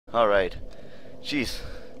Alright. Jeez.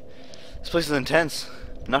 This place is intense.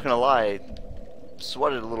 I'm not gonna lie. I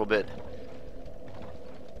sweated a little bit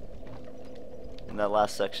in that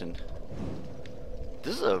last section.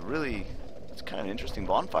 This is it's kind of an interesting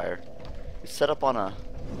bonfire. It's set up on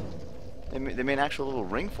they made an actual little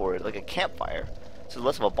ring for it, like a campfire. So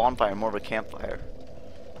less of a bonfire, more of a campfire.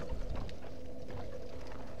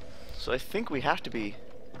 So I think we have to be...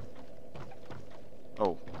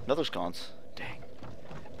 Oh, another sconce. Dang.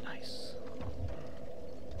 Nice.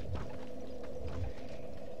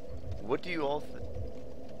 What do you all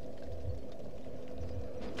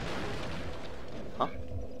Huh?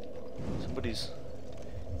 Somebody's...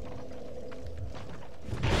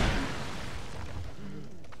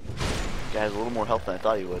 Guy has a little more health than I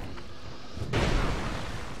thought he would.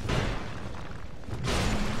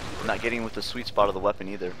 Not getting with the sweet spot of the weapon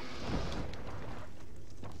either.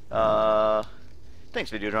 Thanks,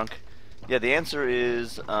 Video Drunk. Yeah, the answer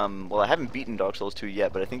is, well, I haven't beaten Dark Souls 2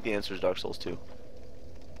 yet, but I think the answer is Dark Souls 2.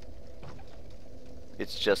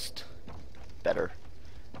 It's just better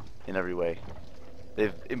in every way.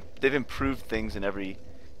 They've improved things in every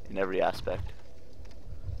aspect.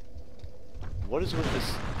 What is with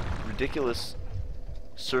this ridiculous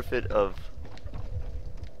surfeit of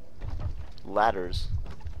ladders?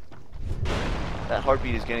 That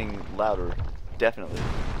heartbeat is getting louder, definitely.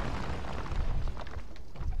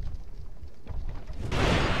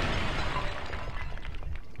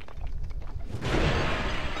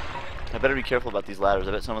 I better be careful about these ladders.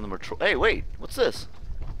 I bet some of them are hey, wait! What's this?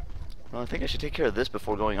 Well, I think I should take care of this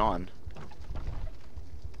before going on.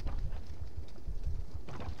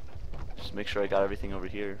 Just make sure I got everything over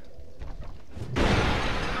here.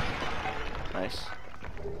 Nice.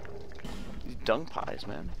 These dung pies,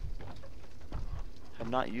 man. Have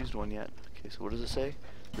not used one yet. Okay, so what does it say?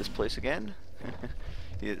 This place again?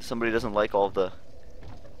 Yeah, somebody doesn't like all the...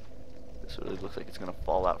 This really looks like it's gonna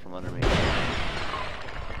fall out from under me.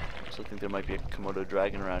 I also think there might be a Komodo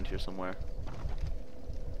dragon around here somewhere.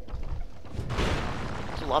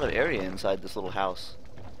 There's a lot of area inside this little house.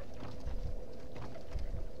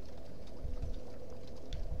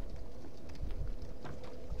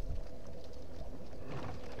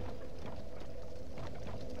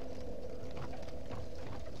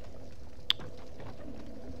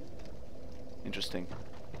 Interesting.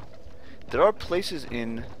 There are places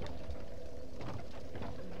in...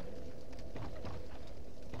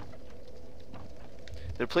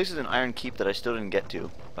 There are places in Iron Keep that I still didn't get to,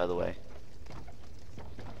 by the way.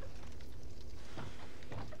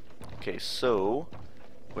 Okay, so...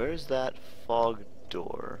 Where is that fog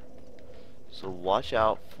door? So watch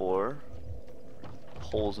out for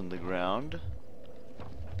holes in the ground.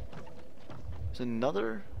 There's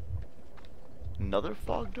another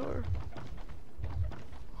fog door?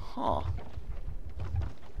 Huh.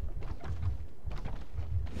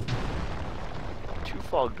 Two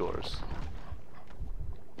fog doors.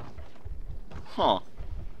 Huh.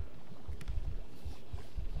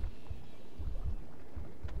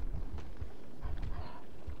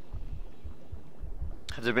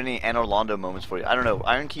 Have there been any Anor Londo moments for you? I don't know.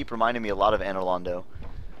 Iron Keep reminded me a lot of Anor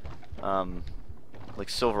Londo. Like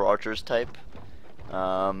Silver Archers type.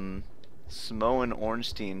 Samoan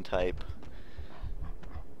Ornstein type.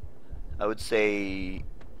 I would say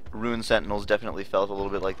Rune Sentinels definitely felt a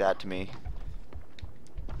little bit like that to me.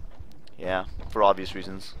 Yeah, for obvious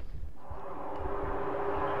reasons.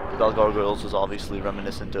 The Bell Gargoyles was obviously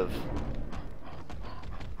reminiscent of...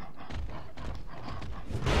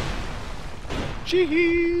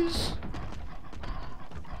 Cheese!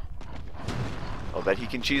 I'll bet he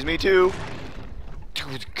can cheese me too!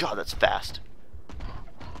 Dude, God, that's fast.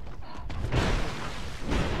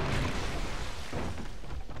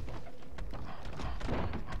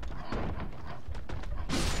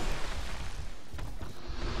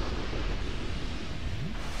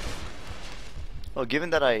 Well, given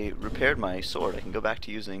that I repaired my sword, I can go back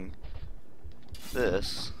to using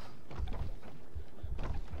this.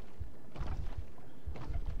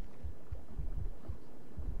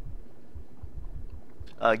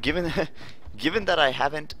 Given that I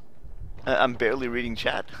haven't, I'm barely reading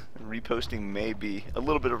chat. Reposting may be a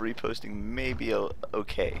little bit of reposting may be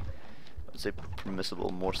okay. I would say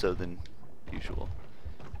permissible, more so than usual,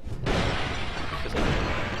 because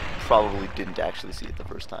I probably didn't actually see it the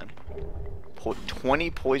first time.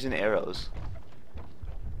 20 poison arrows.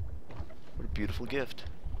 What a beautiful gift.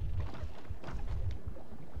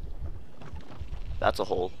 That's a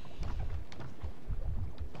hole.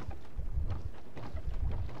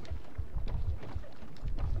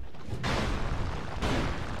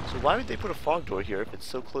 So why would they put a fog door here if it's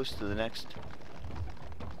so close to the next?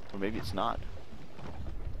 Or maybe it's not.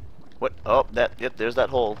 What? Oh, that. Yep, there's that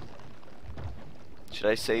hole. Should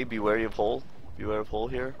I say be wary of hole? Beware of hole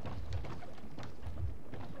here?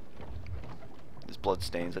 There's blood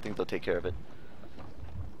stains. I think they'll take care of it.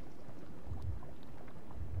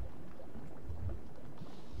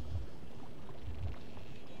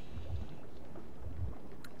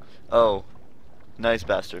 Oh. Nice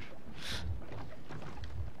bastard.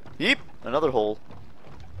 Yeep! Another hole.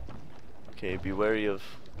 Okay, be wary of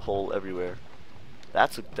hole everywhere.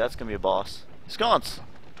 That's gonna be a boss. Sconce!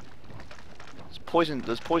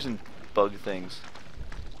 Those poison bug things.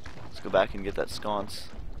 Let's go back and get that sconce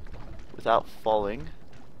without falling,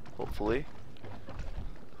 hopefully.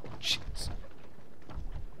 Jeez.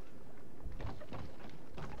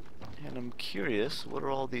 And I'm curious, what are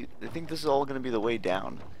all the... I think this is all going to be the way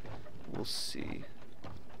down. We'll see.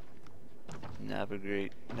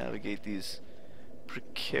 Navigate these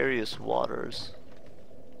precarious waters.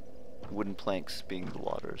 Wooden planks being the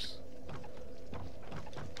waters.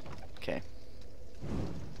 Okay.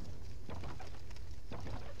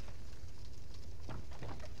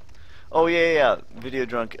 Oh yeah, Video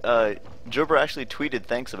Drunk. Gerber actually tweeted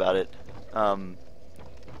thanks about it.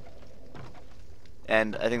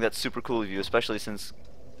 And I think that's super cool of you, especially since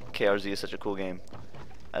KRZ is such a cool game.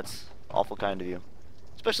 That's awful kind of you.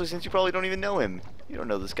 Especially since you probably don't even know him. You don't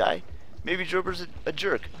know this guy. Maybe Gerber's a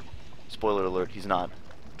jerk. Spoiler alert, he's not.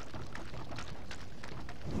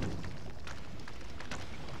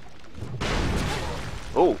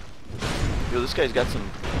 Oh! Yo, this guy's got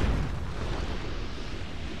some...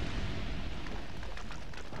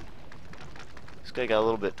 This guy got a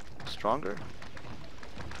little bit stronger.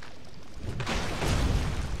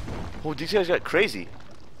 Oh, these guys got crazy.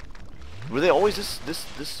 Were they always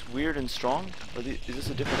this weird and strong? Or is this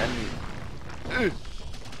a different enemy? Ugh.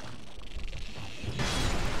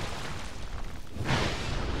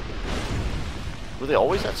 Were they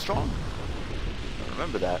always that strong? I don't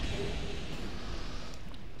remember that.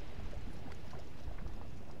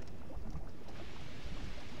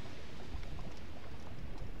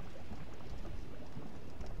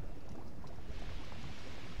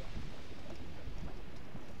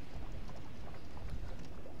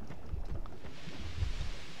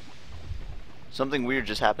 Something weird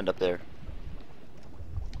just happened up there.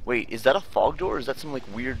 Wait, is that a fog door or is that some like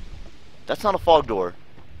weird... That's not a fog door.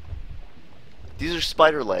 These are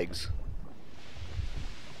spider legs.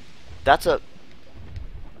 That's a...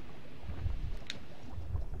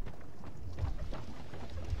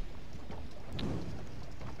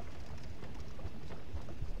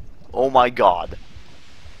 Oh my god.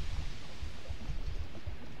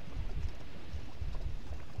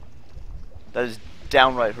 That is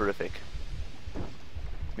downright horrific.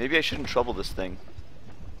 Maybe I shouldn't trouble this thing.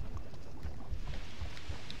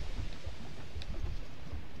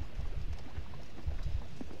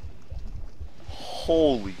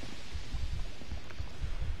 Holy.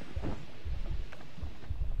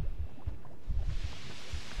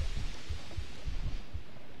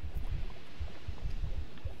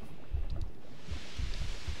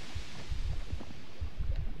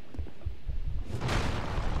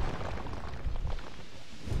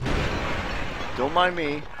 Don't mind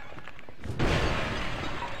me.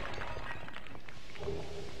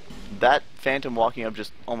 That phantom walking up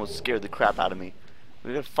just almost scared the crap out of me. I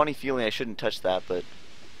have a funny feeling I shouldn't touch that, but...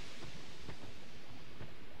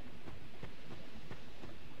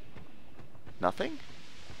 Nothing?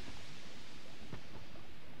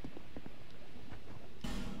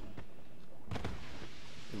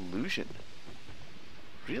 Illusion.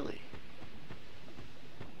 Really?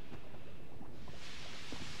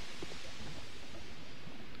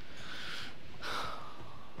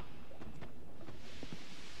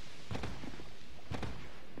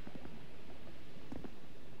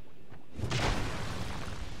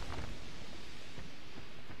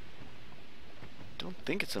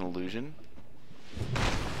 I think it's an illusion.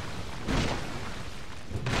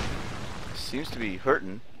 Seems to be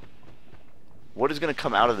hurting. What is going to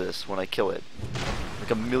come out of this when I kill it?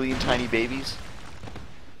 Like a million tiny babies?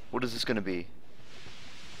 What is this going to be?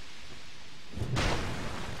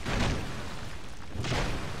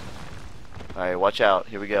 Alright, watch out.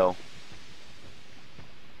 Here we go.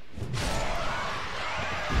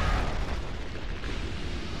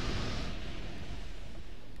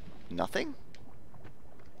 Nothing?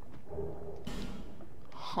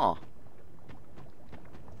 Huh.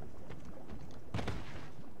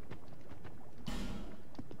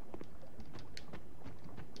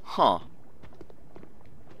 Huh.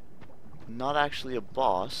 Not actually a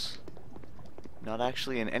boss. Not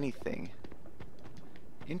actually in anything.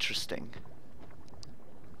 Interesting.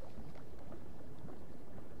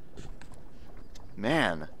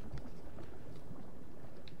 Man.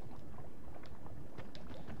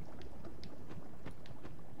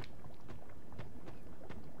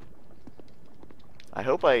 I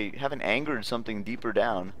hope I haven't angered something deeper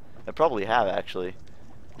down. I probably have, actually.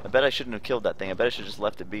 I bet I shouldn't have killed that thing. I bet I should have just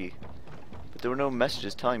left it be. But there were no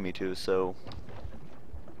messages telling me to, so...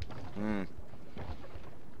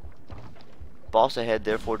 Boss ahead,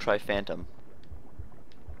 therefore try Phantom.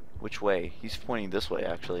 Which way? He's pointing this way,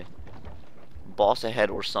 actually. Boss ahead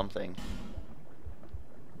or something.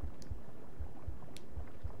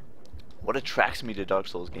 What attracts me to Dark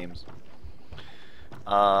Souls games?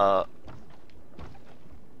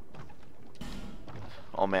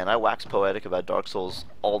 Oh man, I wax poetic about Dark Souls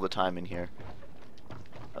all the time in here.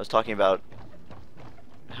 I was talking about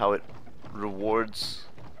how it rewards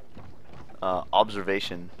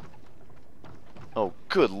observation. Oh,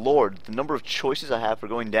 good lord, the number of choices I have for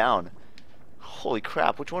going down. Holy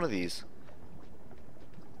crap, which one of these?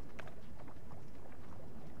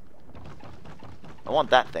 I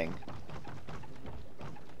want that thing.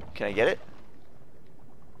 Can I get it?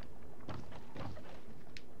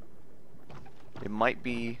 It might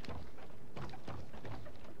be...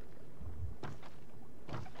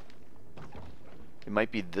 It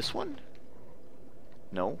might be this one?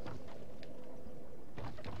 No.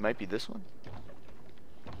 It might be this one?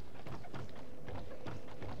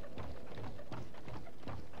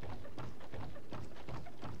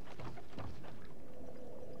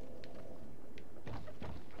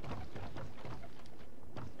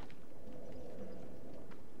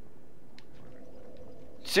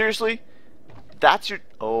 Seriously? That's your...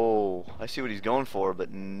 Oh, I see what he's going for, but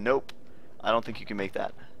nope. I don't think you can make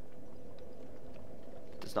that.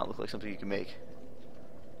 Does not look like something you can make.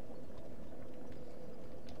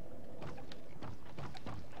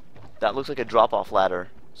 That looks like a drop-off ladder,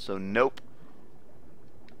 so nope.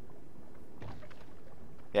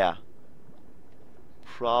 Yeah.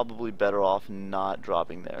 Probably better off not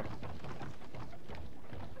dropping there.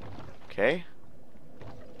 Okay.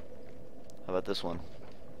 How about this one?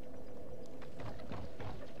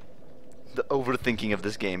 The overthinking of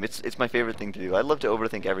this game. It's my favorite thing to do. I love to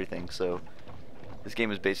overthink everything, so this game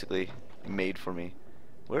is basically made for me.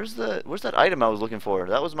 Where's that item I was looking for?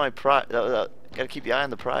 That was my prize. Gotta keep the eye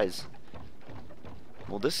on the prize.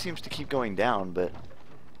 Well, this seems to keep going down, but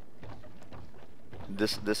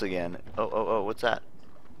this again. Oh, what's that?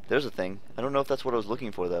 There's a thing. I don't know if that's what I was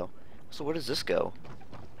looking for though. So where does this go?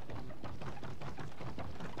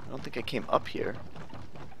 I don't think I came up here.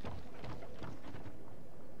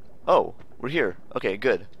 Oh, we're here. Okay,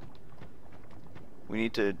 good. We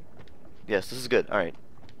need to... Yes, this is good. Alright.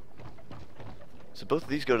 So both of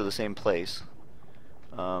these go to the same place.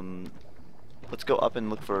 Let's go up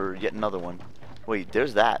and look for yet another one. Wait,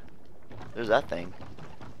 there's that. There's that thing.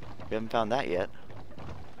 We haven't found that yet.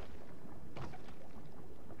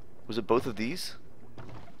 Was it both of these?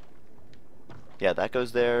 Yeah, that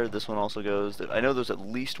goes there. This one also goes there. I know there's at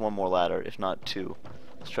least one more ladder, if not two.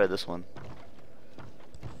 Let's try this one.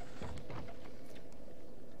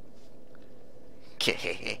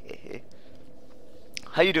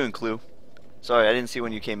 How you doing, Clue? Sorry, I didn't see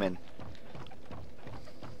when you came in.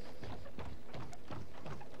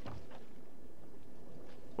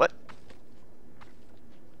 What?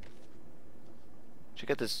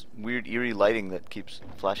 Check out this weird eerie lighting that keeps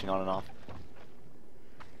flashing on and off.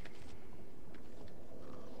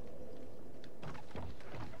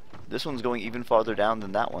 This one's going even farther down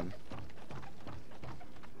than that one.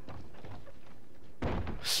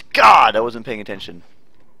 God, I wasn't paying attention.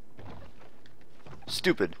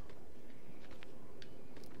 Stupid.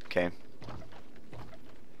 Okay.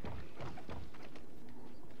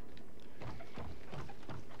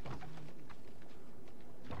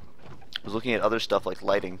 I was looking at other stuff like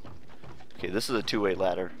lighting. Okay, this is a two-way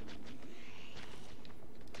ladder.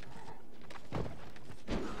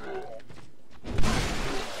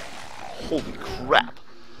 Holy crap.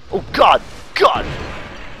 Oh god! God!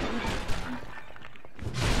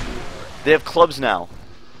 They have clubs now.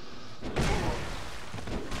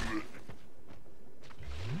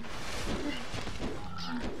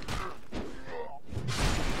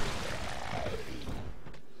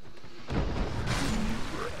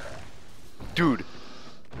 Dude.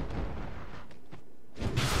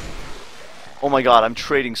 Oh my god, I'm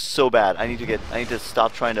trading so bad. I need to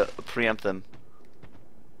stop trying to preempt them.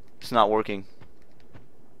 It's not working.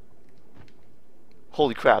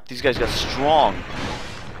 Holy crap, these guys got strong.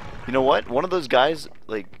 You know what? One of those guys,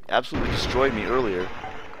 like, absolutely destroyed me earlier.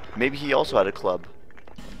 Maybe he also had a club.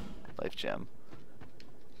 Life gem.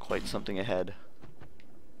 Quite something ahead.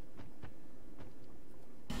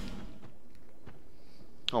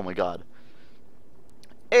 Oh my god.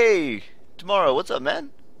 Hey! Tomorrow, what's up,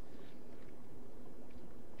 man?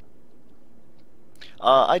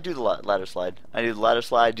 I do the ladder slide. I do the ladder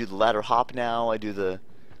slide. I do the ladder hop now. I do the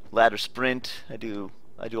ladder sprint. I do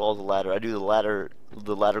all the ladder. I do the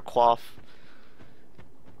ladder quaff.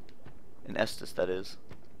 An Estes, that is.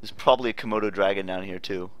 There's probably a Komodo dragon down here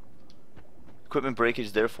too. Equipment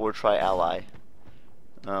breakage, therefore try ally.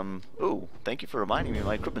 Ooh, thank you for reminding me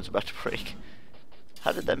my equipment's about to break.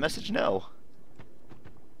 How did that message know?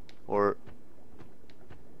 Or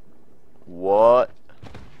what?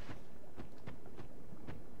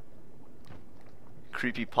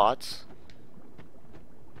 Creepy pots?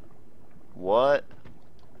 What?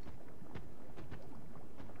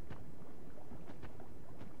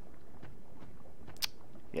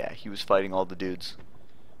 Yeah, he was fighting all the dudes.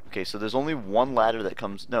 Okay, so there's only one ladder that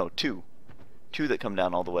comes... No, two. Two that come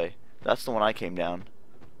down all the way. That's the one I came down.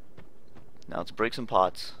 Now let's break some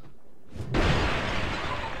pots.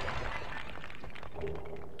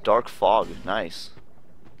 Dark fog. Nice.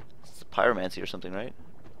 It's pyromancy or something, right?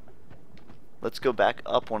 Let's go back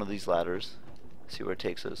up one of these ladders. See where it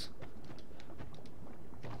takes us.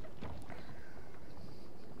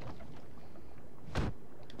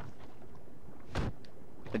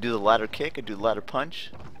 I do the ladder kick, I do the ladder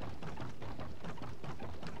punch.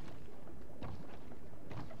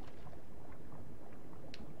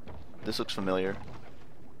 This looks familiar.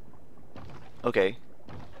 Okay.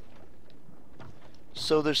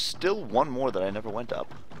 So there's still one more that I never went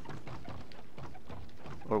up.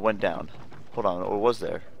 Or went down. Hold on, or was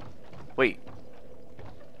there? Wait.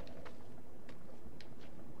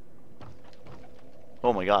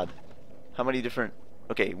 Oh my god. How many different...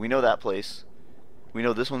 Okay, we know that place. We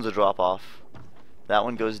know this one's a drop off. That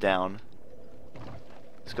one goes down.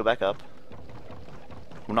 Let's go back up.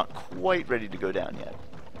 We're not quite ready to go down yet.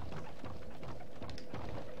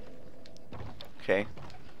 Okay.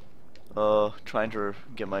 Trying to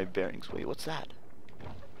get my bearings. Wait, what's that?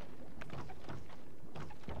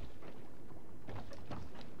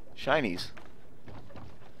 Shinies.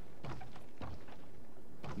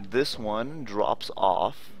 This one drops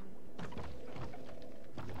off.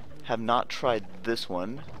 Have not tried this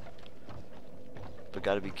one, but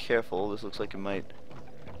gotta be careful. This looks like it might...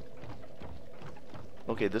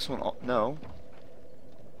 Okay, this one... No.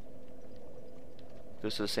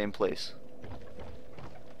 Goes to the same place.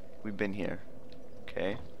 We've been here.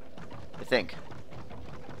 Okay. I think.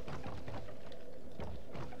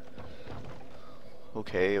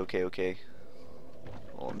 Okay, okay, okay.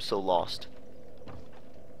 Oh, I'm so lost.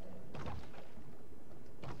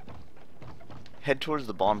 Head towards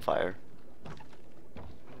the bonfire.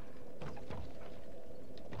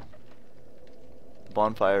 The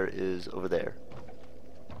bonfire is over there.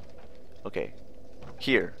 Okay.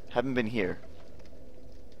 Here. Haven't been here.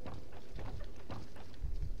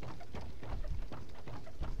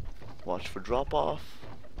 Watch for drop off.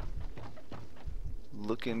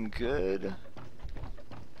 Looking good.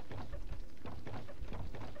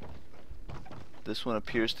 This one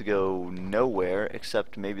appears to go nowhere,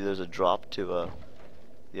 except maybe there's a drop to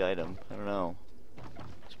the item. I don't know.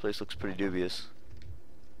 This place looks pretty dubious.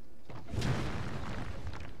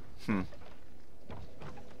 I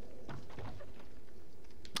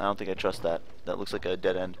don't think I trust that. That looks like a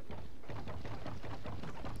dead end.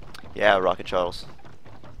 Yeah, Rocket Charles.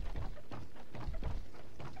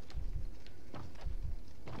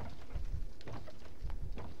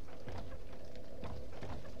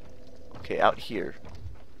 Okay, out here.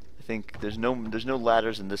 I think there's no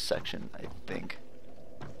ladders in this section, I think.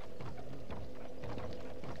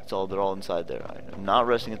 They're all inside there. I'm not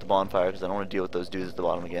resting at the bonfire because I don't want to deal with those dudes at the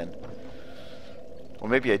bottom again. Or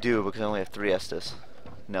maybe I do because I only have 3 Estes.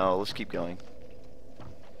 No, let's keep going.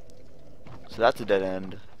 So that's a dead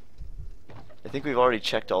end. I think we've already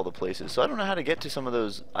checked all the places, so I don't know how to get to some of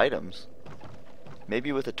those items.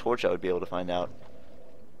 Maybe with a torch I would be able to find out.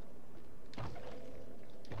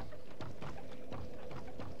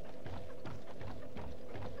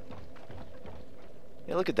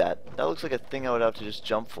 Yeah, look at that. That looks like a thing I would have to just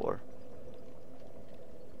jump for.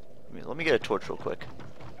 Let me get a torch real quick.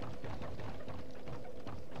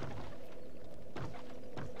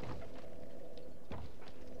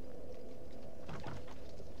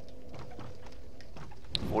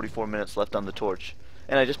 "44 minutes left on the torch."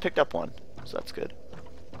 And I just picked up one, so that's good.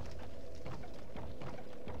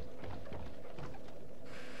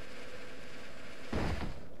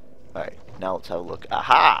 Alright, now let's have a look.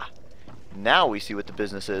 Aha! Now we see what the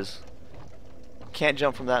business is. Can't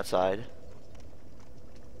jump from that side.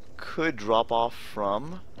 Could drop off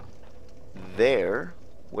from there.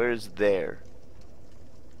 Where's there?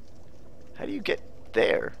 How do you get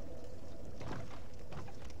there?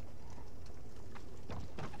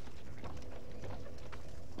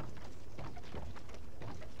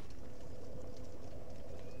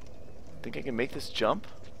 Think I can make this jump?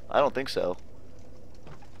 I don't think so.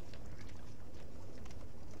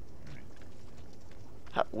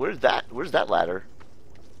 Where's that ladder?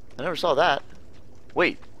 I never saw that.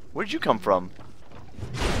 Wait, where'd you come from?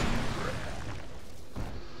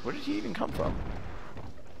 Where did he even come from?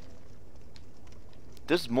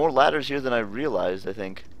 There's more ladders here than I realized, I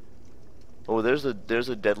think. Oh, there's a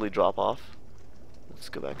deadly drop off. Let's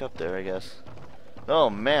go back up there, I guess. Oh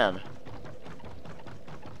man.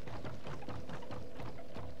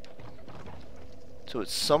 So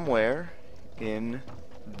it's somewhere in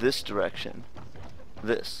this direction.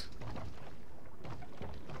 This.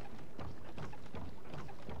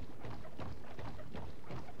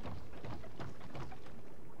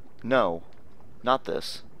 No, not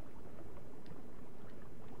this.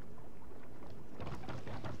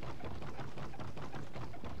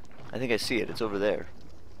 I think I see it. It's over there.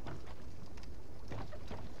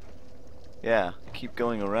 Yeah, keep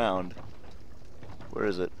going around. Where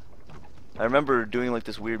is it? I remember doing like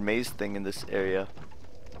this weird maze thing in this area.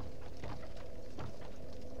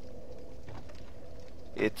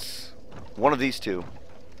 It's one of these two.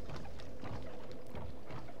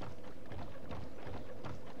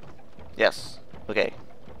 Yes. Okay.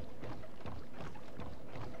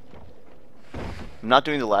 I'm not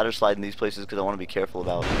doing the ladder slide in these places because I want to be careful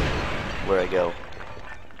about where I go.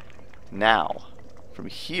 Now, from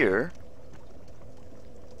here...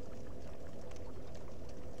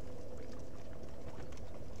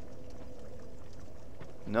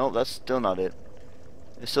 No, that's still not it.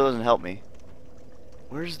 It still doesn't help me.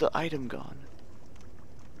 Where's the item gone?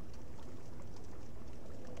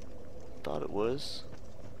 Thought it was.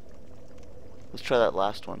 Let's try that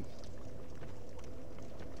last one.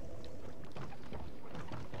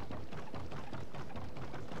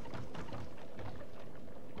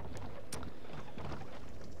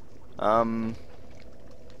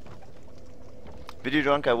 Video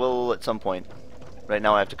drunk, I will at some point. Right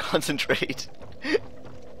now I have to concentrate.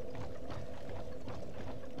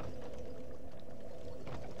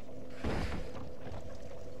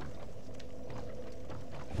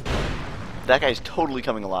 That guy's totally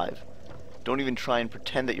coming alive. Don't even try and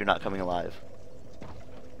pretend that you're not coming alive.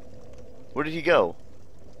 Where did he go?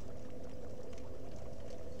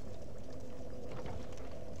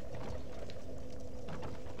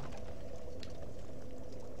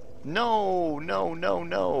 No, no, no,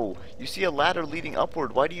 no. You see a ladder leading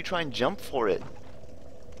upward. Why do you try and jump for it?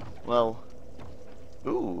 Well,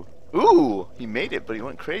 ooh. Ooh! He made it, but he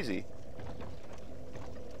went crazy.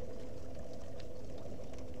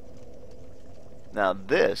 Now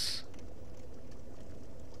this...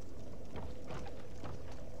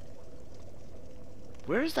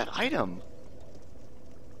 Where is that item?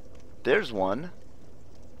 There's one.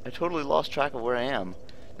 I totally lost track of where I am.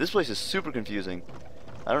 This place is super confusing.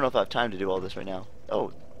 I don't know if I have time to do all this right now.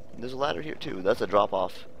 Oh, there's a ladder here too. That's a drop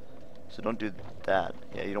off. So don't do that.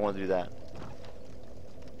 Yeah, you don't want to do that.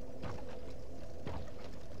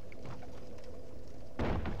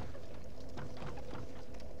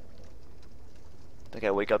 Think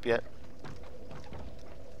I wake up yet?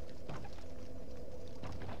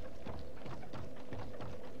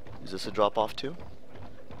 Is this a drop off too?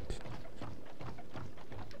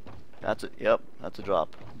 That's it. Yep, that's a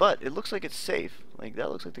drop. But it looks like it's safe. Like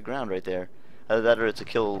that looks like the ground right there. Either that or it's a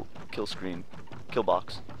kill screen, kill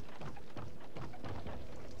box.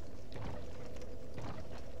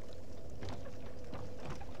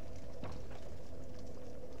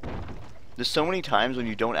 There's so many times when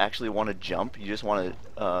you don't actually want to jump, you just want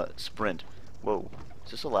to sprint. Whoa,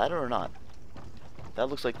 is this a ladder or not? That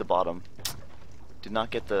looks like the bottom. Did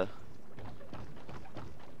not get the...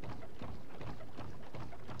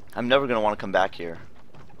 I'm never gonna want to come back here.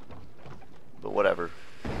 But whatever.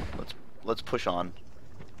 Let's push on.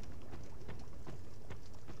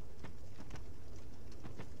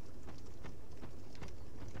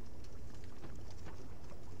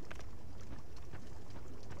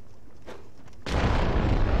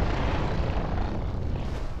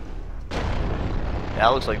 That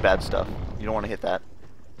looks like bad stuff. You don't want to hit that.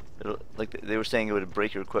 Like they were saying, it would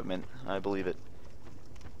break your equipment. I believe it.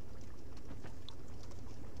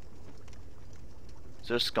 Is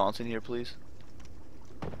there a sconce in here, please?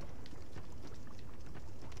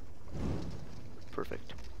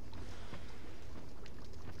 Perfect.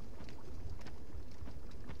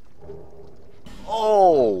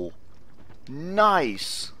 Oh!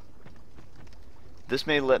 Nice! This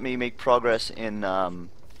may let me make progress in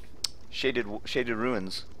shaded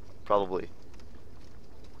ruins, probably.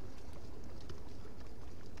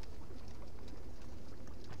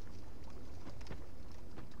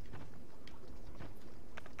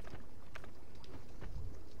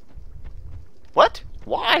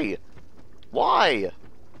 Why? Why?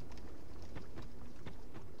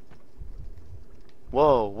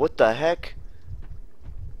 Whoa, what the heck?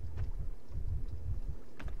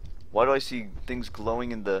 Why do I see things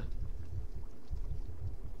glowing in the...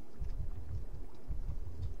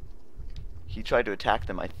 He tried to attack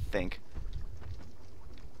them, I think.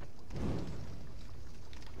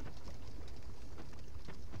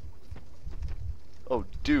 Oh,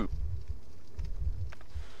 dude.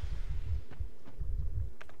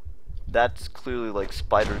 That's clearly like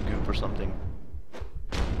spider goop or something.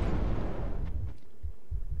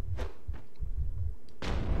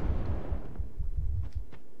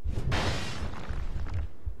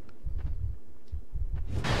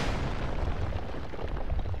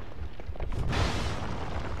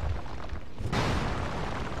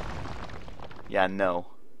 Yeah, no.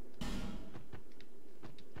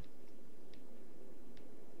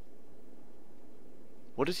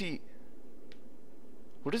 What is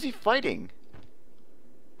he fighting?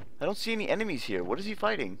 I don't see any enemies here. What is he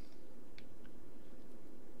fighting?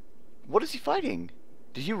 What is he fighting?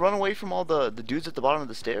 Did he run away from all the dudes at the bottom of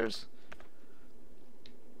the stairs?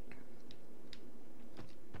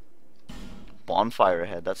 Bonfire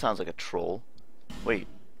ahead. That sounds like a troll. Wait,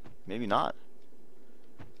 maybe not.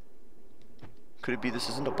 Could it be this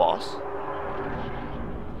isn't a boss?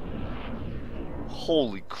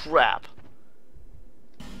 Holy crap.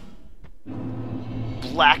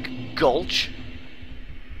 Black Gulch?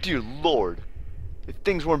 Dear Lord. If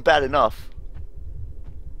things weren't bad enough.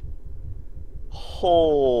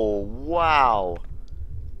 Oh, wow.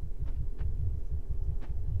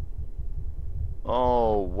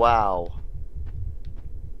 Oh, wow.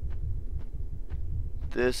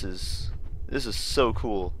 This is so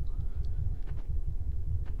cool.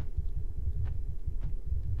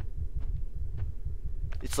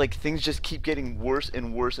 It's like things just keep getting worse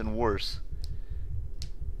and worse and worse.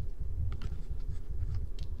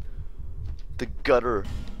 The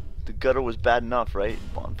gutter was bad enough, right?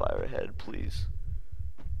 Bonfire ahead, please.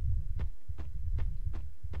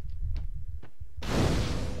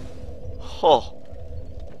 Oh.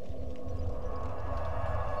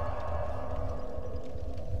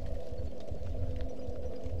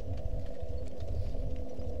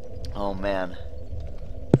 Oh man.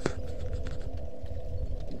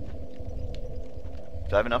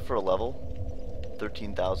 Do I have enough for a level?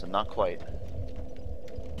 13,000, not quite.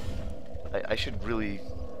 I should really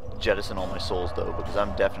jettison all my souls though, because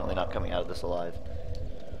I'm definitely not coming out of this alive.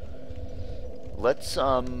 Let's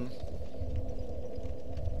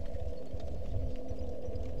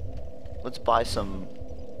buy some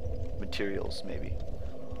materials maybe.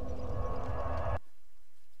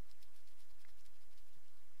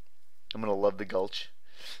 I'm gonna love the Gulch.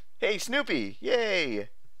 Hey Snoopy! Yay!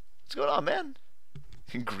 What's going on, man?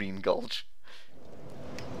 Green Gulch.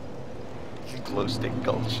 Glow stick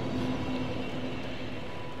Gulch.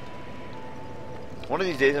 One of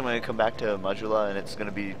these days I'm gonna come back to Majula and it's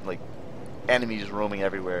gonna be like enemies roaming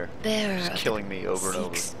everywhere. Just killing me over and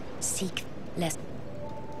over. Seek less.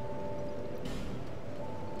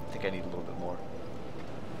 I think I need a little bit more.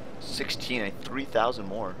 16, I need 3,000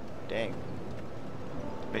 more. Dang.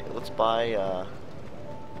 Wait, let's buy well,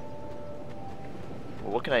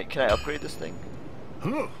 what can I upgrade this thing?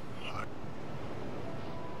 Huh.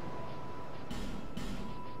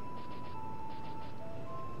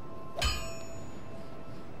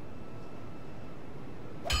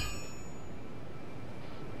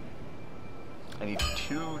 I need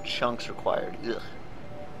 2 chunks required. Ugh.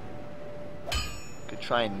 Could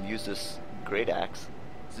try and use this great axe.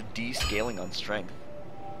 It's a D scaling on strength.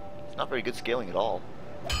 It's not very good scaling at all.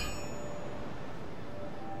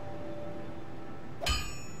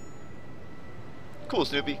 Cool,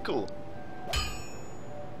 Snoopy, cool.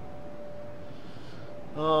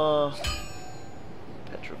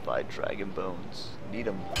 Petrified dragon bones. Need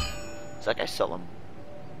them. Does that guy sell them?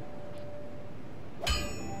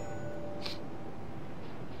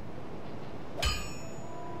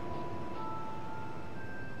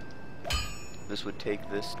 This would take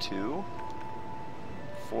this to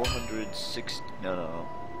 460. No.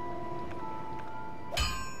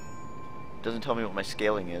 Doesn't tell me what my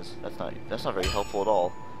scaling is. That's not very helpful at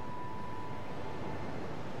all.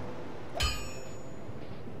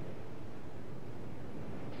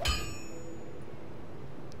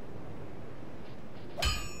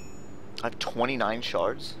 I have 29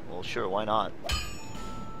 shards? Well, sure, why not?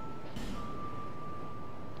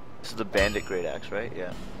 This is the bandit great axe, right?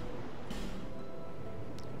 Yeah.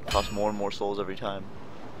 Costs more and more souls every time.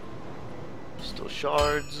 Still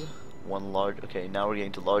shards. 1 large. Okay, now we're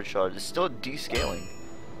getting to large shards. It's still descaling.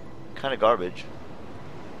 Kind of garbage.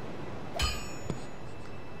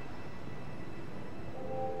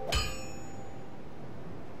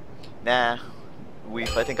 Nah,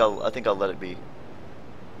 I think I'll let it be.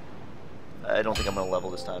 I don't think I'm gonna level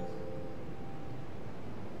this time.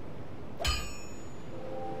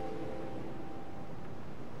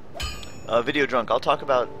 Video drunk. I'll talk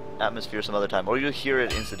about atmosphere some other time, or you'll hear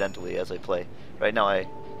it incidentally as I play. Right now,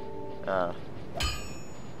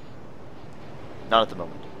 not at the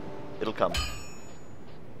moment. It'll come.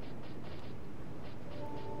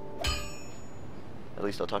 At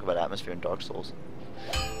least I'll talk about atmosphere in Dark Souls.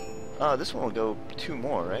 This one will go 2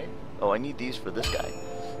 more, right? Oh, I need these for this guy.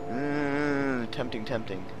 Tempting,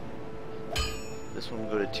 tempting. This one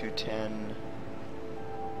will go to 210.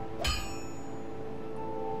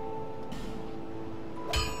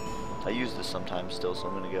 I use this sometimes still, so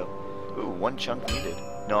I'm gonna go. Ooh, 1 chunk needed.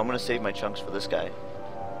 No, I'm gonna save my chunks for this guy.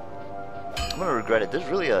 I'm gonna regret it. There's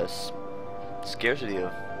really a scarcity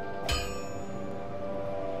of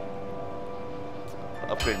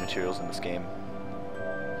upgrade materials in this game.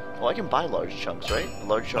 Well, I can buy large chunks, right?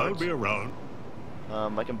 Large chunks. I'll be around.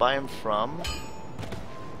 I can buy them from...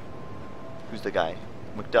 Who's the guy?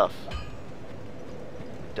 McDuff.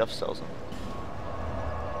 McDuff sells them.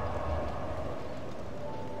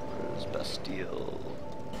 Where's Bastille?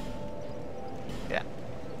 Yeah.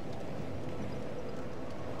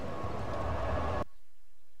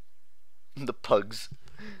 The pugs.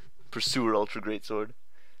 Pursuer Ultra Greatsword.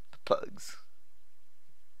 The pugs.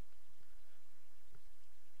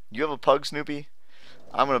 You have a pug, Snoopy?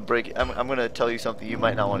 I'm gonna tell you something you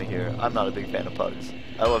might not want to hear. I'm not a big fan of pugs.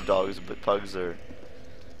 I love dogs, but pugs are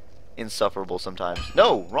insufferable sometimes.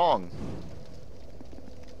 No, wrong.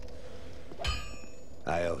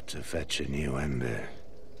 I ought to fetch a new ember.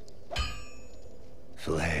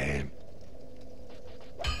 Flame.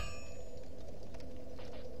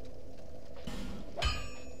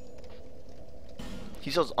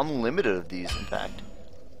 He sells unlimited of these, in fact.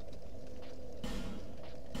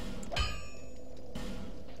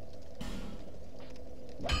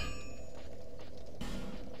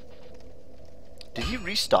 Did he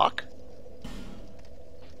restock?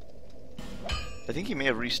 I think he may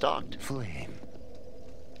have restocked. Flame.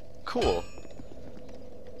 Cool.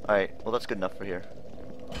 Alright, well that's good enough for here.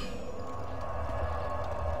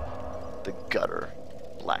 The gutter.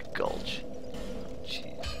 Black Gulch.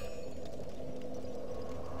 Jeez.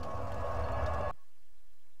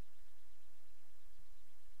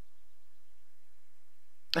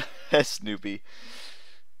 Snoopy.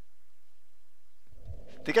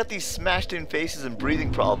 They got these smashed in faces and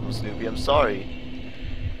breathing problems, Snoopy. I'm sorry.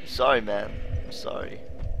 Sorry, man. I'm sorry.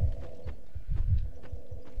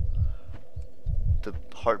 The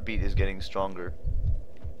heartbeat is getting stronger.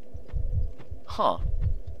 Huh.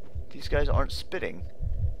 These guys aren't spitting.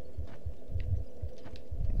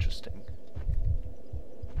 Interesting.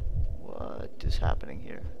 What is happening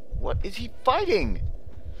here? What is he fighting?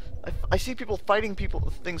 I see people fighting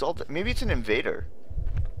things all the time. Maybe it's an invader.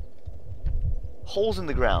 Holes in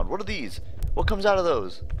the ground. What are these? What comes out of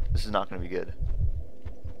those? This is not going to be good.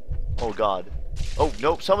 Oh god. Oh,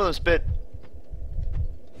 nope. Some of them spit.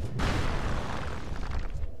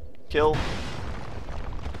 Kill.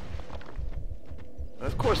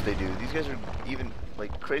 Of course they do. These guys are even,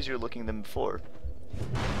 like, crazier looking than before.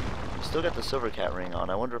 Still got the silver cat ring on.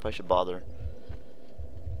 I wonder if I should bother.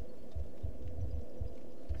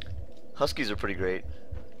 Huskies are pretty great.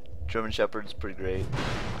 German Shepherd's pretty great.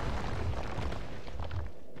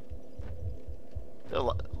 There are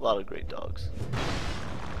a lot of great dogs.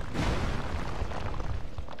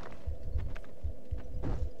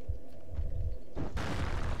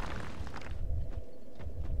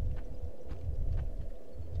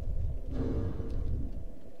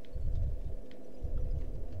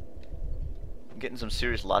 I'm getting some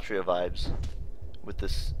serious Latria vibes with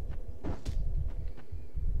this.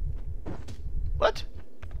 What?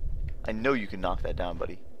 I know you can knock that down,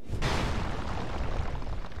 buddy.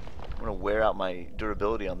 I'm gonna wear out my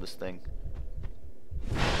durability on this thing.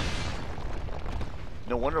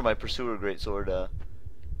 No wonder my Pursuer Greatsword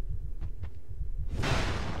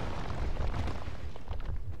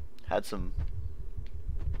had some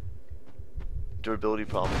durability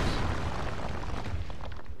problems.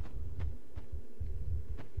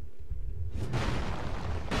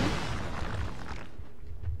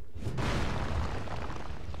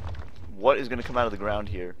 What is gonna come out of the ground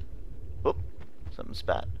here? Oop, something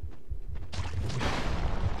spat.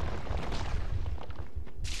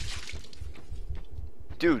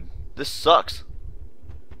 Dude, this sucks.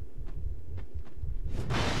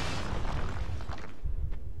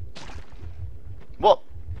 What?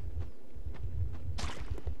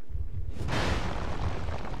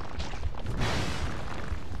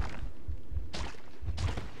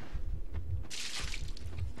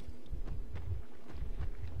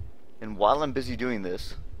 And while I'm busy doing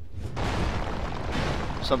this,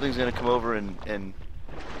 something's gonna come over and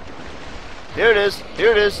here it is!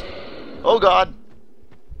 Here it is! Oh god!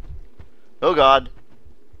 Oh god!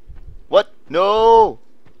 What? No!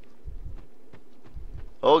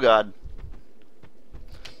 Oh god.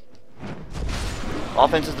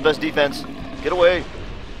 Offense is the best defense. Get away!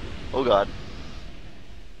 Oh god.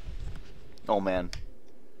 Oh man.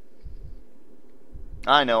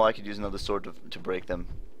 I know I could use another sword to break them.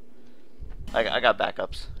 I got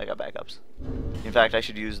backups. I got backups. In fact, I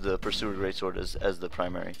should use the Pursuer Greatsword as the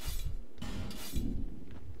primary.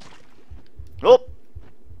 Oh!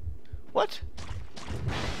 What?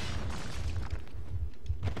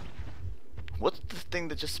 What's the thing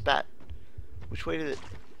that just spat? Which way did it...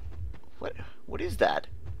 What is that?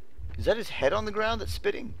 Is that his head on the ground that's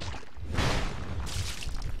spitting?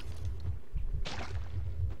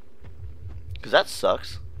 Because that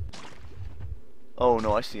sucks. Oh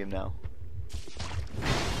no, I see him now.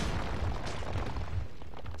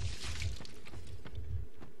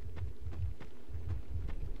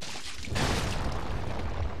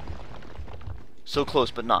 So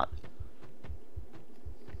close, but not.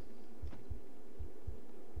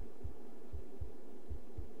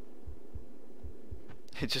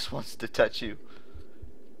 It just wants to touch you.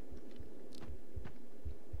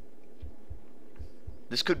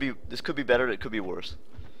 This could be better, it could be worse.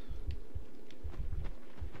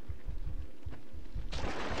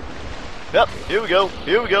 Yep, here we go,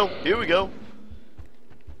 here we go, here we go.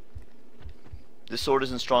 This sword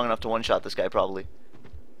isn't strong enough to one-shot this guy, probably.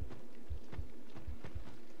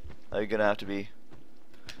 You're gonna have to be.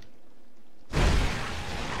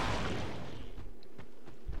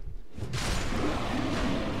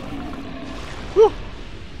 Whew!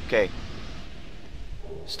 Okay.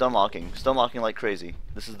 Stun locking like crazy.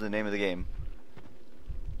 This is the name of the game.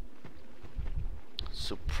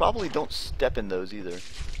 So probably don't step in those either.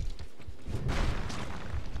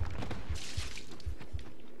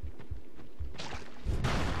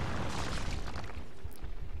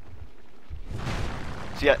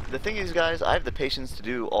 So yeah, the thing is, guys, I have the patience to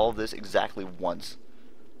do all of this exactly once.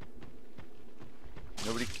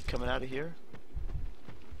 Nobody coming out of here?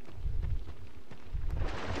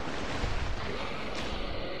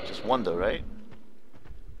 Just one though, right?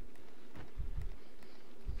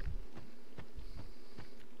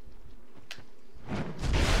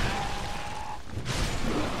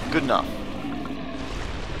 Good enough.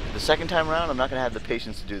 The second time around, I'm not going to have the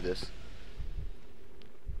patience to do this.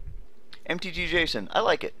 MTG Jason, I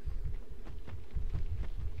like it.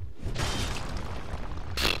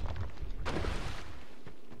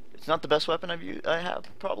 It's not the best weapon I have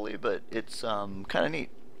probably, but it's kind of neat.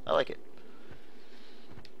 I like it.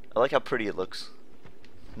 I like how pretty it looks.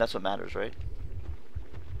 And that's what matters, right?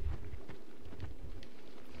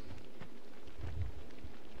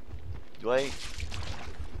 Do I?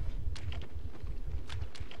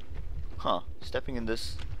 Huh? Stepping in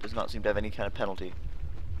this does not seem to have any kind of penalty.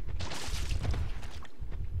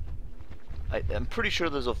 I'm pretty sure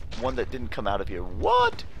there's one that didn't come out of here.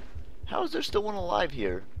 What? How is there still one alive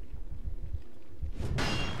here?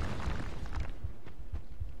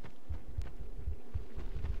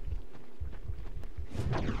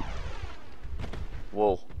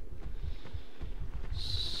 Whoa.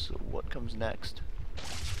 So what comes next?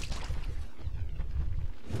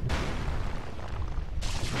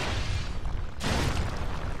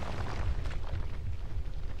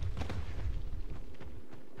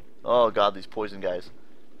 Oh god, these poison guys.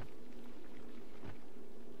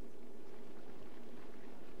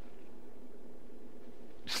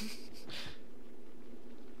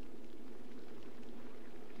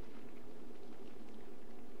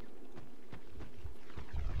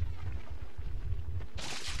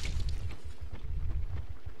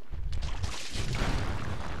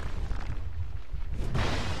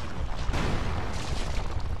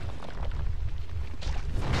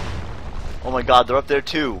 Oh my god, they're up there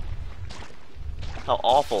too. How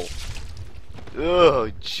awful.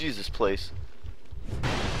 Ugh, Jesus place.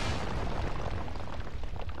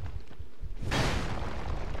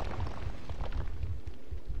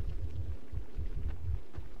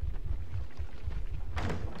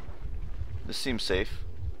 This seems safe.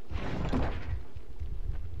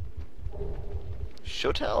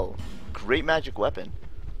 Shotel. Great magic weapon.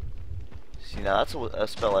 See, now that's a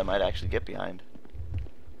spell I might actually get behind.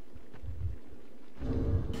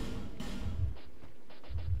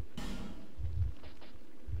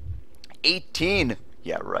 $18.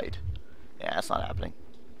 Yeah, right. Yeah, that's not happening.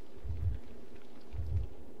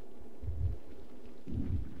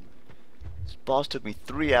 This boss took me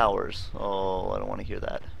 3 hours. Oh, I don't want to hear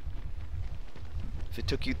that. If it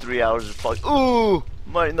took you 3 hours, it's probably... Ooh!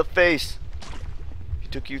 Right in the face! If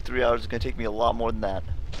it took you 3 hours, it's gonna take me a lot more than that.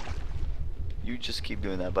 You just keep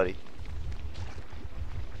doing that, buddy.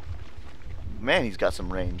 Man, he's got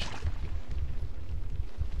some range.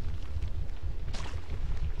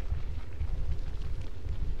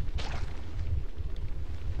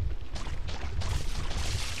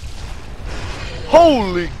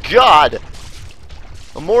 Holy God!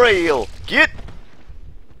 A moray eel! Get!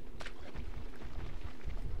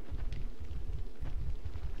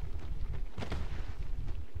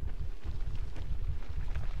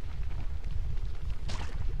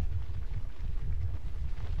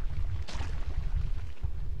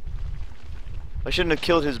 I shouldn't have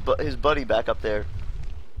killed his buddy back up there.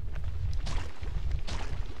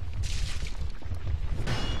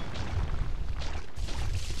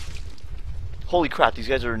 Holy crap, these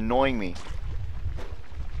guys are annoying me.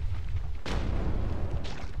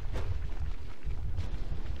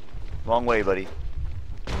 Wrong way, buddy.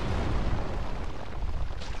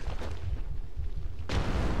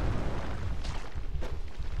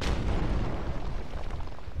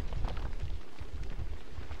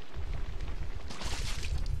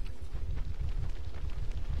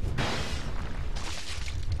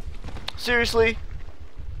 Seriously?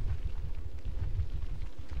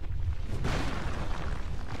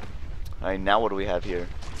 Alright, now what do we have here?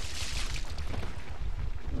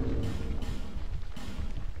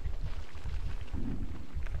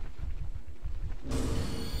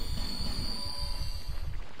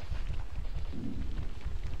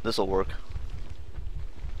 This'll work.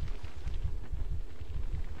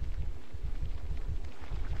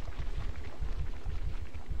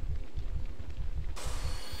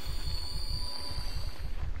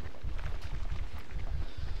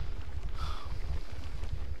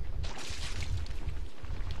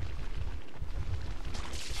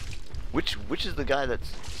 Which is the guy that's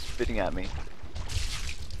spitting at me?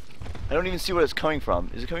 I don't even see where it's coming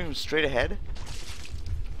from. Is it coming from straight ahead?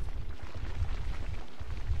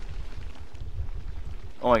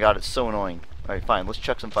 Oh my god, it's so annoying. Alright, fine, let's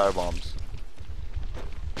chuck some fire bombs.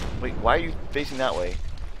 Wait, why are you facing that way?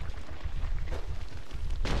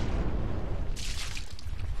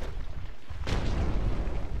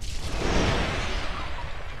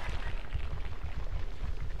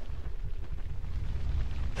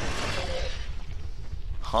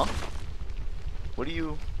 Huh? What do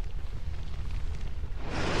you...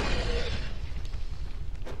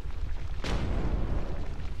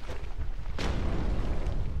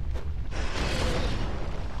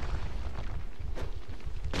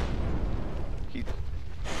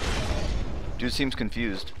 Dude seems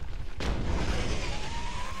confused.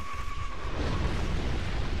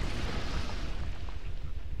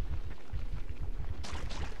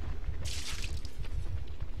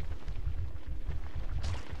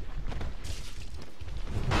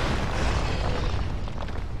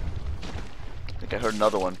 I think I heard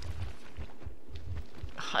another one.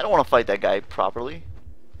 I don't want to fight that guy properly.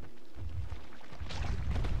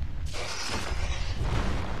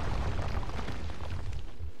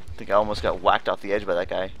 I think I almost got whacked off the edge by that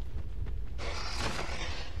guy.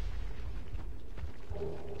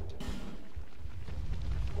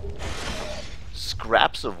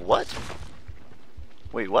 Scraps of what?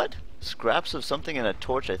 Wait, what? Scraps of something and a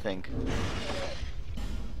torch, I think.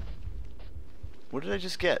 What did I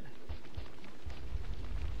just get?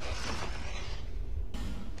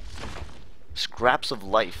 Scraps of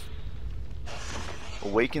life.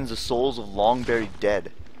 Awakens the souls of long buried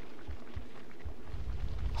dead.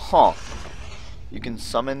 Huh. You can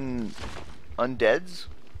summon undeads?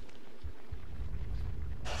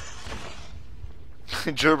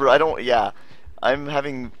 Gerber, I don't... Yeah. I'm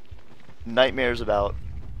having nightmares about...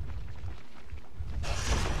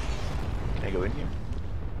 Can I go in here?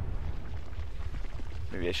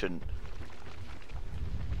 Maybe I shouldn't.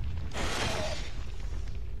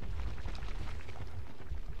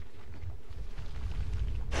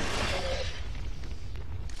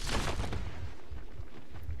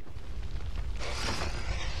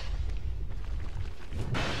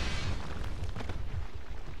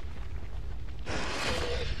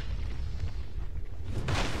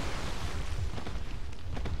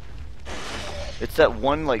 It's that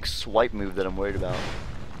one, like, swipe move that I'm worried about.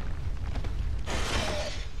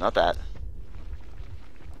 Not that.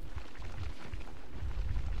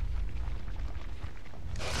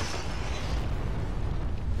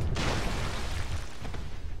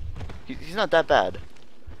 He's not that bad.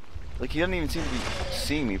 Like, he doesn't even seem to be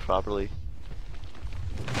seeing me properly.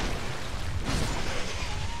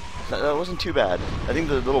 That wasn't too bad. I think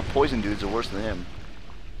the little poison dudes are worse than him.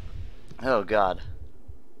 Oh god.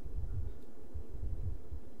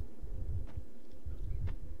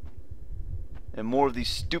 And more of these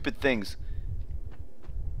stupid things.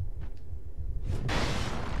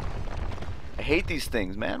 I hate these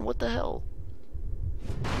things, man. What the hell?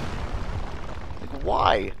 Like,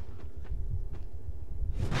 why?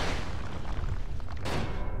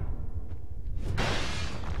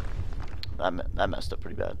 That messed up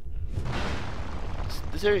pretty bad.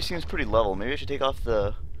 This area seems pretty level. Maybe I should take off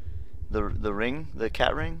the ring, the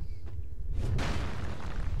cat ring.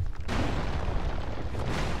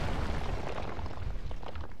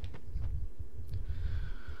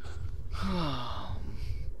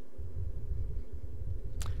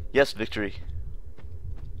 Yes, victory.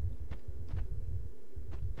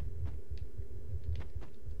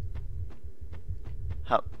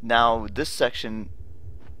 Now this section,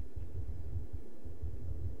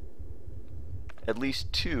 at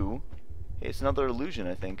least two. Hey, it's another illusion,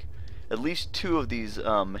 I think. At least two of these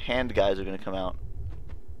hand guys are gonna come out.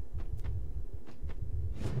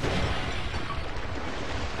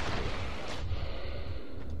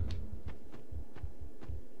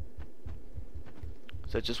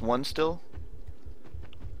 Is that just one still?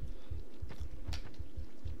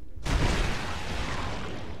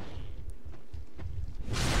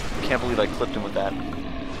 Can't believe I clipped him with that.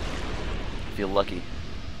 I feel lucky.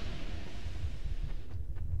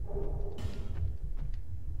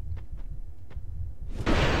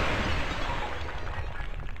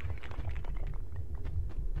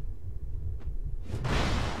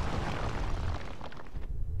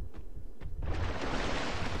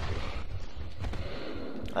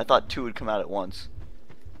 I thought two would come out at once,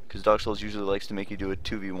 because Dark Souls usually likes to make you do a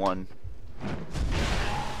 2v1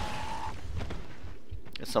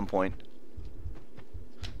 at some point.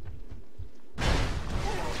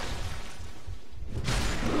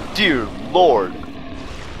 Dear Lord,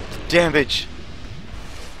 damage!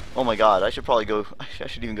 Oh my God, I should probably go. I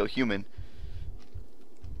should even go human.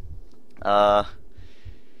 There's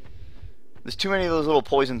too many of those little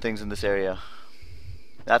poison things in this area.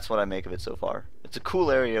 That's what I make of it so far. It's a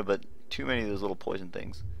cool area, but too many of those little poison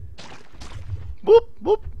things. Boop,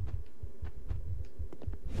 boop.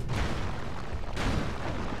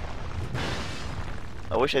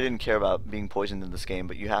 I wish I didn't care about being poisoned in this game,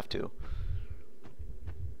 but you have to.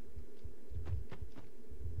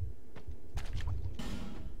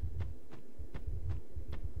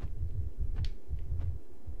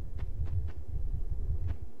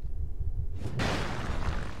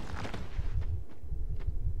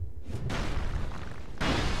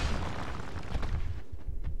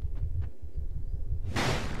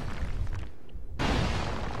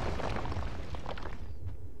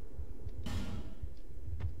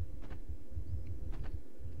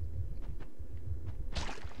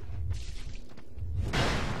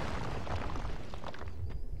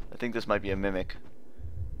 I think this might be a mimic.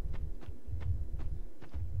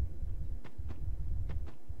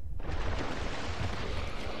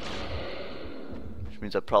 Which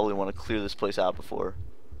means I probably want to clear this place out before.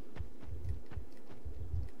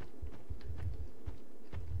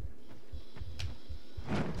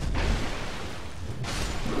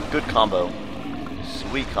 Good combo.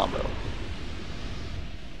 Sweet combo.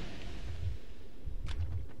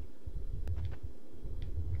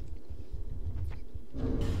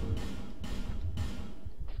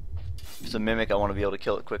 If it's a mimic, I want to be able to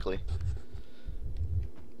kill it quickly.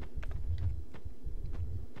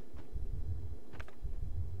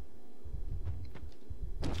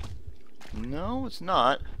 No, it's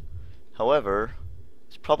not. However,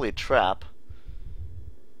 it's probably a trap.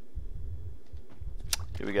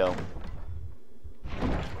 Here we go.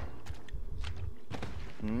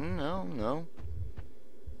 No, no.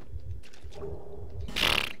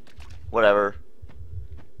 Whatever.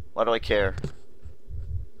 Why do I care?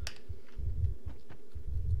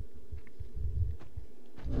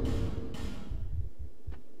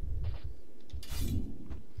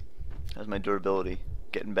 How's my durability?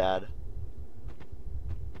 Getting bad.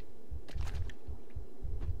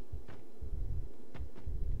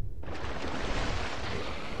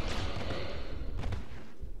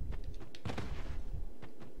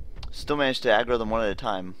 Still managed to aggro them one at a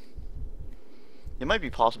time. It might be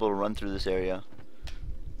possible to run through this area.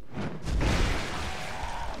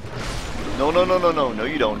 No, no, no, no, no. No,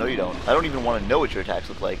 you don't. No, you don't. I don't even want to know what your attacks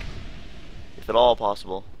look like. If at all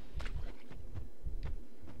possible.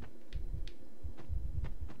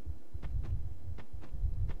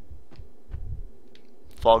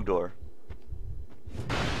 Fog door.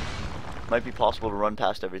 Might be possible to run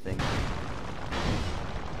past everything.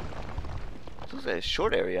 This looks like a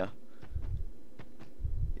short area.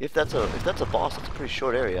 If that's a boss, it's a pretty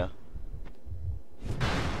short area.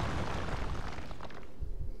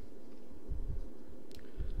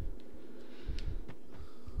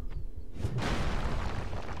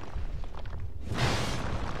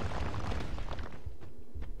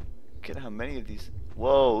 Look at how many of these.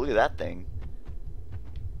 Whoa, look at that thing.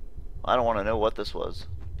 I don't want to know what this was.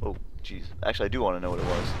 Oh, jeez. Actually, I do want to know what it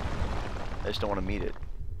was. I just don't want to meet it.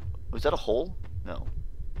 Was that a hole? No.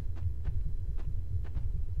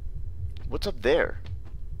 What's up there?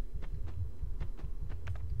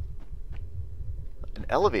 An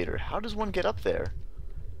elevator. How does one get up there?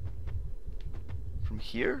 From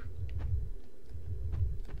here?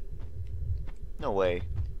 No way.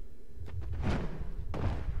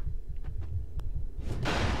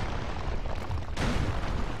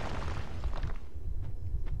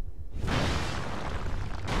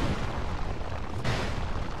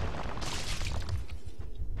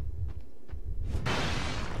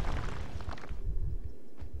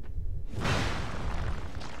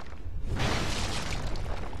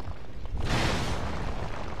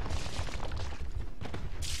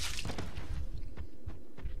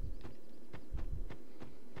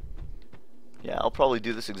 Yeah, I'll probably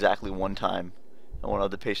do this exactly one time. I won't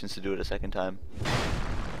have the patience to do it a second time.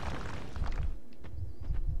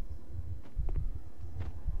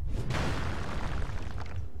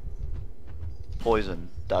 Poison. ...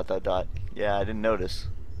 Yeah, I didn't notice.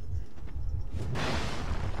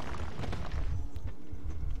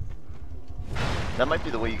 That might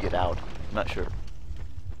be the way you get out. I'm not sure.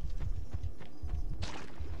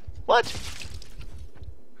 What?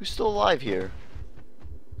 Who's still alive here?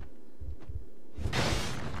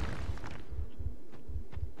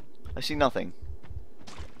 I see nothing.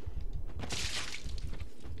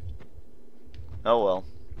 Oh well.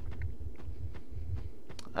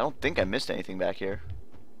 I don't think I missed anything back here.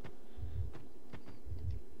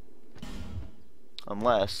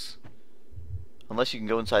 Unless you can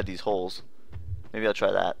go inside these holes. Maybe I'll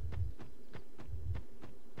try that.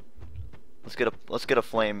 Let's get a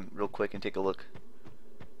flame real quick and take a look.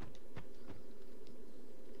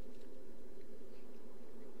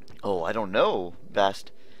 Oh, I don't know,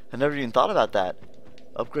 Bast. I never even thought about that.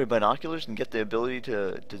 Upgrade binoculars and get the ability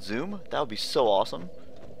to zoom? That would be so awesome.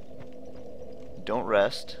 Don't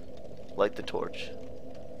rest. Light the torch.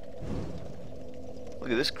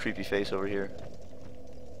 Look at this creepy face over here.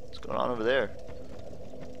 What's going on over there?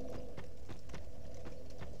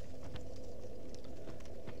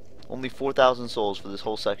 Only 4,000 souls for this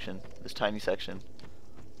whole section. This tiny section.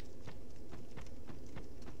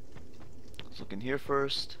 Let's look in here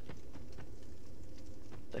first.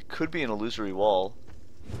 That could be an illusory wall.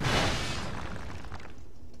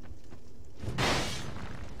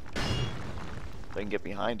 If I can get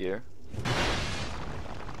behind here.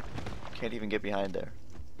 Can't even get behind there.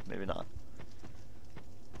 Maybe not.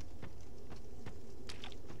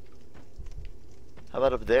 How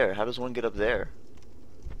about up there? How does one get up there?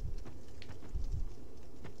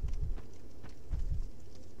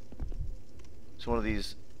 It's one of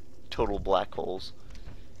these total black holes.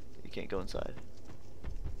 You can't go inside.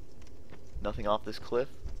 Nothing off this cliff.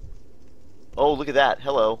 Oh, look at that.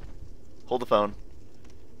 Hello. Hold the phone.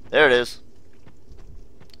 There it is.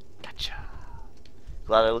 Gotcha.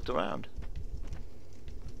 Glad I looked around.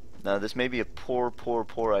 Now, this may be a poor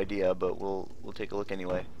idea, but we'll take a look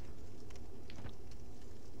anyway.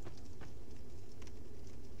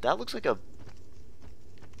 That looks like a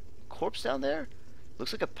corpse down there?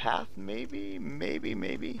 Looks like a path, maybe.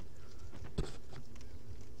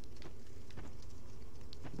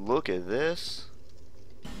 Look at this.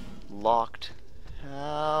 Locked.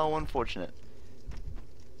 How unfortunate.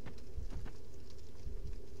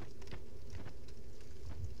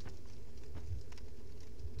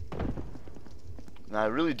 Now, I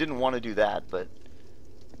really didn't want to do that, but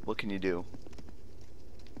what can you do?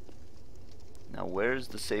 Now, where's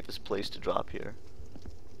the safest place to drop here?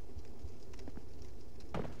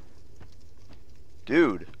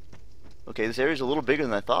 Dude. Okay, this area's a little bigger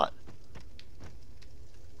than I thought.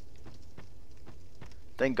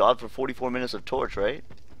 Thank God for 44 minutes of torch, right?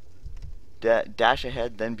 Dash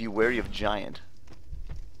ahead, then be wary of giant.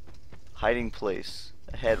 Hiding place.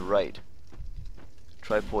 Ahead, right.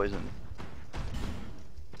 Try poison.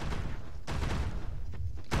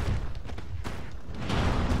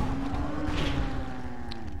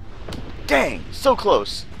 Dang! So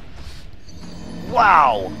close!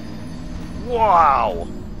 Wow! Wow!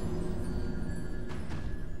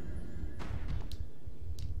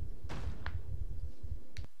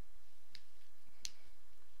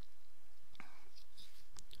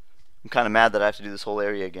 I'm kind of mad that I have to do this whole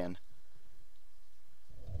area again.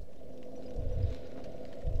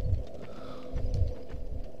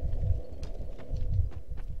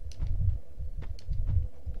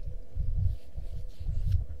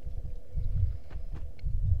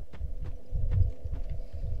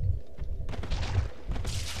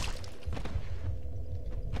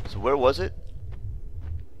 So where was it?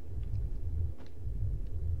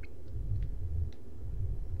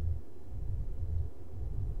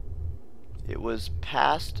 It was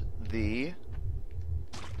past the...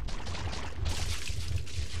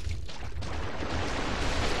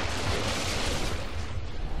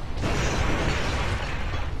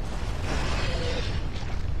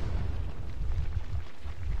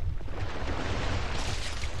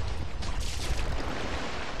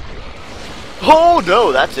 Oh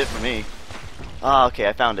no, that's it for me. Ah, okay,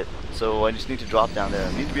 I found it. So I just need to drop down there.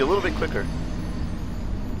 I need to be a little bit quicker.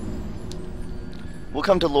 We'll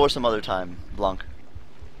come to lore some other time, Blanc.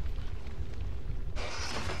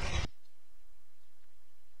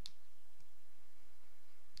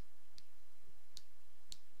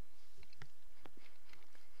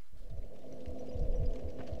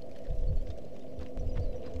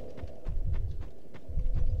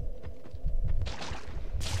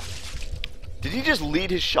 Did he just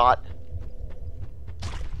lead his shot?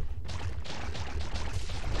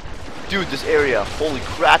 Dude, this area, holy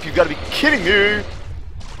crap, you gotta be kidding me!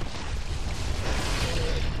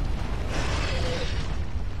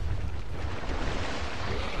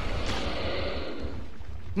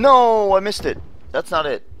 No, I missed it. That's not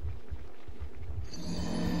it.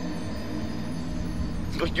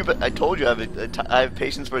 I told you I have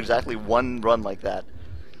patience for exactly one run like that.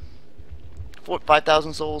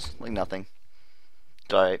 5,000 souls? Like nothing.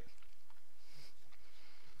 It's alright.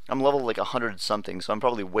 I'm level like 100 something, so I'm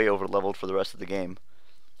probably way over leveled for the rest of the game.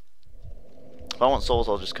 If I want souls,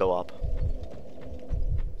 I'll just co-op.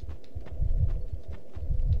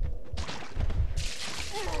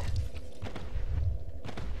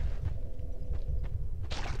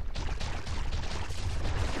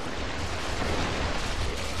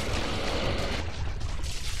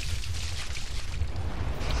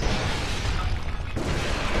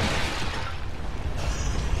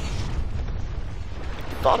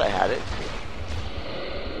 Thought I had it.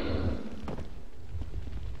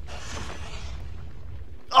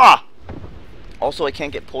 Ah! Also, I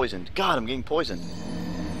can't get poisoned. God, I'm getting poisoned.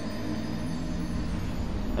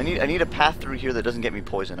 I need a path through here that doesn't get me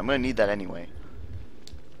poisoned. I'm gonna need that anyway.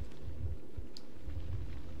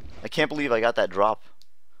 I can't believe I got that drop.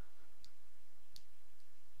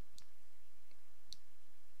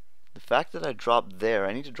 The fact that I dropped there,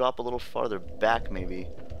 I need to drop a little farther back maybe.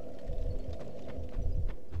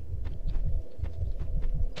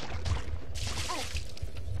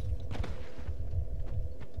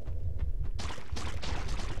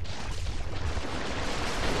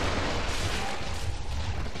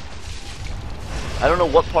 I don't know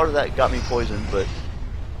what part of that got me poisoned, but...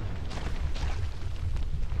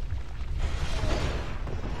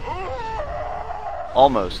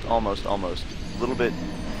 Almost. A little bit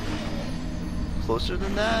closer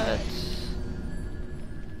than that.